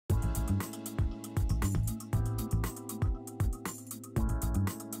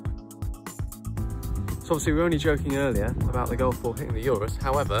So obviously we were only joking earlier about the golf ball hitting the Urus.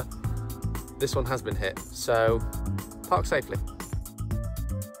 However, this one has been hit, so park safely.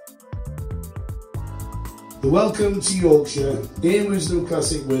 The Welcome to Yorkshire Ian Woosnam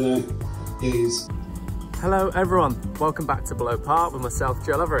Classic winner is... Hello everyone, welcome back to Below Par with myself,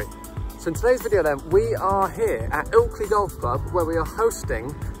 Joe Lovery. So in today's video then, we are here at Ilkley Golf Club where we are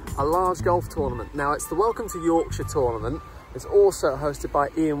hosting a large golf tournament. Now it's the Welcome to Yorkshire tournament. It's also hosted by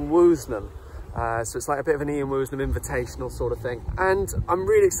Ian Woosnam. So it's like a bit of an Ian Woosnam invitational sort of thing. And I'm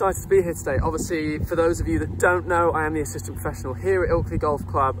really excited to be here today. Obviously, for those of you that don't know, I am the assistant professional here at Ilkley Golf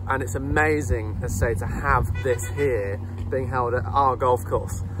Club, and it's amazing, let's say, to have this here being held at our golf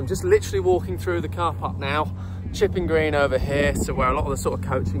course. I'm just literally walking through the car park now, chipping green over here, so where a lot of the sort of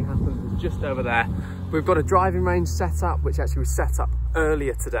coaching happens is just over there. We've got a driving range set up, which actually was set up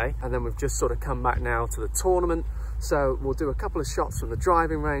earlier today, and then we've just sort of come back now to the tournament. So we'll do a couple of shots from the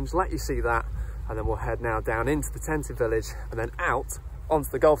driving range, let you see that, and then we'll head now down into the tented village and then out onto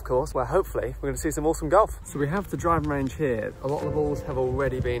the golf course where hopefully we're going to see some awesome golf. So we have the driving range here. A lot of the balls have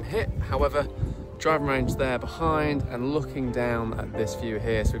already been hit. However, driving range there behind and looking down at this view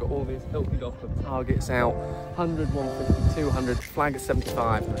here. So we've got all these Ilkley Golf Club targets out, 100, 150, 200, flag at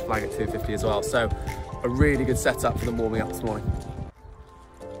 75 and a flag at 250 as well. So a really good setup for them warming up this morning.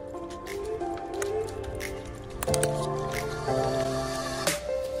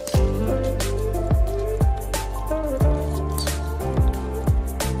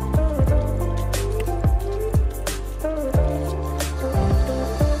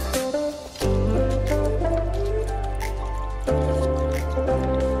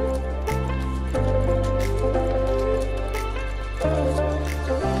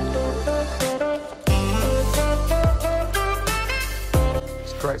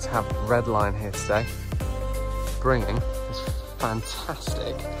 Great to have red line here today, bringing this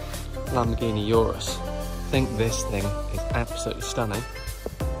fantastic Lamborghini Urus. I think this thing is absolutely stunning.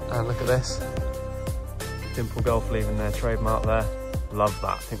 And look at this, Dimple Golf leaving their trademark there. Love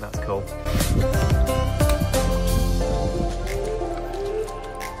that, I think that's cool.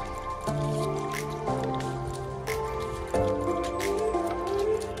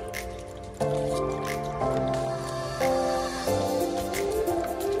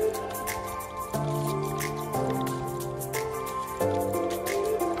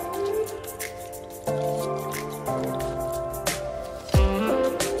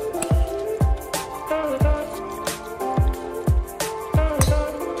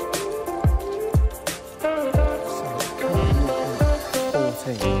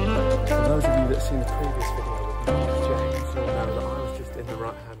 For those of you that have seen the previous video with James, you'll know that I was just in the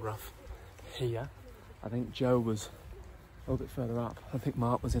right hand rough here. I think Joe was a little bit further up. I think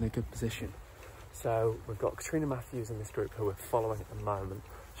Mark was in a good position. So we've got Catriona Matthews in this group who we're following at the moment.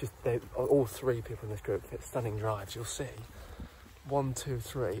 All three people in this group hit stunning drives. You'll see 1, 2,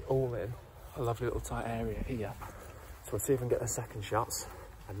 3 all in a lovely little tight area here. So we'll see if we can get their second shots,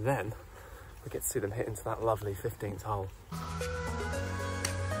 and then we get to see them hit into that lovely 15th hole.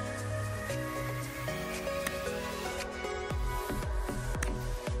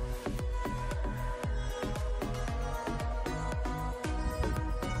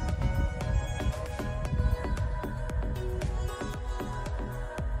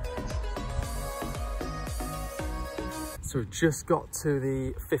 So we've just got to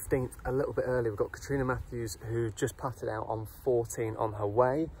the 15th a little bit early. We've got Catriona Matthews who just putted out on 14 on her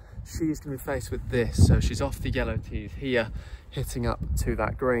way. She's going to be faced with this, so she's off the yellow tees here, hitting up to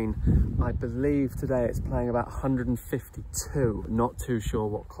that green. I believe today it's playing about 152. Not too sure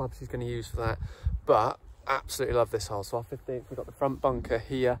what club she's going to use for that, but absolutely love this hole. So our 15th, we've got the front bunker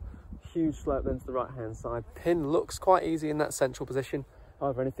here, huge slope then to the right hand side. Pin looks quite easy in that central position.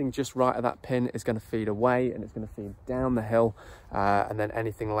 However, anything just right at that pin is going to feed away and it's going to feed down the hill, and then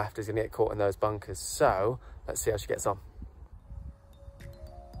anything left is going to get caught in those bunkers. So let's see how she gets on.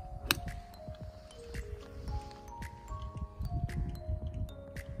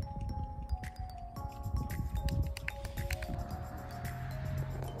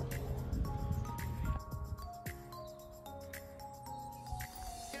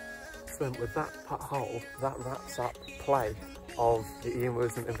 So with that putt hole, that wraps up play of the Ian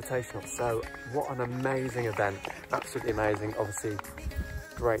Woosnam Invitational. So what an amazing event, absolutely amazing. Obviously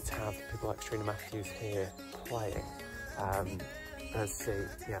great to have people like Catriona Matthews here playing. Let's see,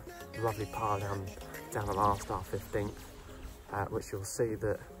 yeah, lovely par down the last, our 15th, which you'll see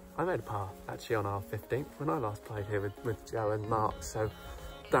that I made a par actually on our 15th when I last played here with Joe and Mark, so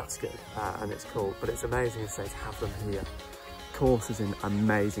that's good, and it's cool. But it's amazing to have them here. Course is in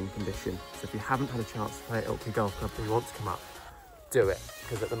amazing condition, so if you haven't had a chance to play at Ilkley Golf Club and you want to come up, do it,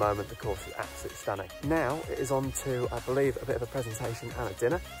 because at the moment the course is absolutely stunning. Now it is on to, I believe, a bit of a presentation and a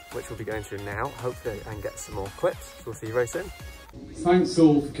dinner, which we'll be going through now, hopefully, and get some more clips. So we'll see you very soon. Thanks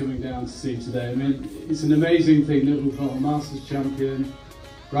all for coming down to see today. I mean, it's an amazing thing that we've got a Masters champion,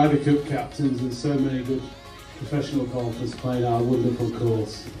 Ryder Cup captains and so many good professional golfers playing our wonderful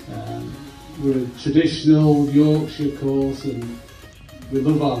course. We're a traditional Yorkshire course and we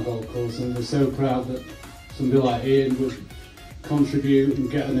love our golf course, and we're so proud that somebody like Ian would contribute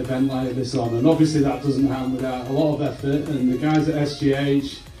and get an event like this on. And obviously that doesn't happen without a lot of effort, and the guys at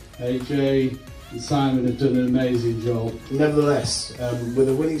SGH, AJ and Simon have done an amazing job. Nevertheless, with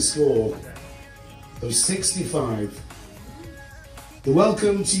a winning score of 65, the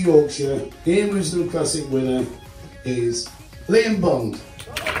Welcome to Yorkshire Ian Woosnam Classic winner is Liam Bond.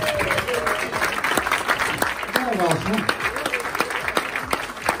 Very well.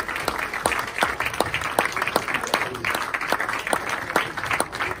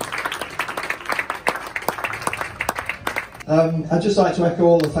 I'd just like to echo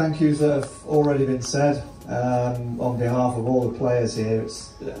all the thank yous that have already been said on behalf of all the players here.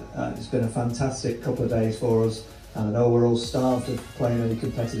 It's been a fantastic couple of days for us, and I know we're all starved of playing any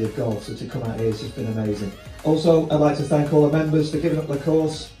competitive golf, so to come out here has just been amazing. Also, I'd like to thank all the members for giving up the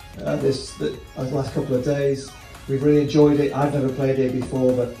course this last couple of days. We've really enjoyed it. I've never played here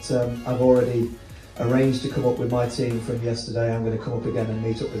before, but I've already arranged to come up with my team from yesterday. I'm going to come up again and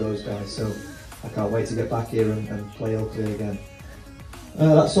meet up with those guys, so I can't wait to get back here and play Ilkley again.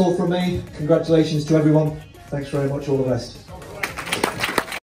 That's all from me. Congratulations to everyone. Thanks very much. All the best.